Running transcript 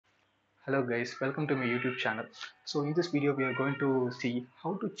Hello guys, welcome to my YouTube channel. So in this video we are going to see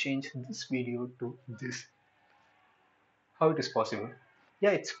how to change this video to this. How it is possible?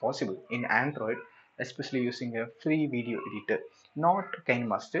 Yeah, it's possible in Android, especially using a free video editor, not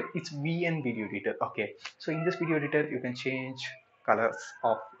KineMaster, it's VN video editor. Okay, so in this video editor you can change colors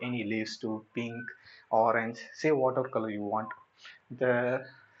of any leaves to pink, orange, say whatever color you want. The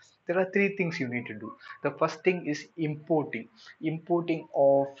there are three things you need to do. The first thing is importing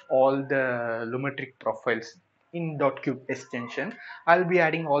of all the lumetric profiles in .cube extension. I'll be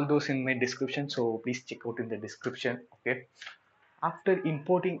adding all those in my description, so please check out in the description. Okay, after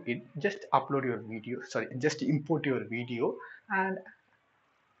importing it, just upload your video, sorry, just import your video and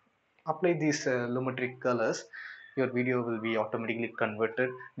apply these lumetric colors. Your video will be automatically converted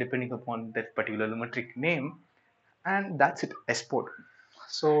depending upon that particular lumetric name, and that's it. Export.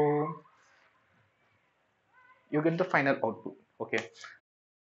 So you get the final output. Okay,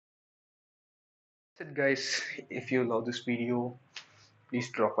 that's it guys. If you love this video, please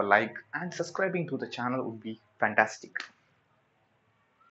drop a like, and subscribing to the channel would be fantastic.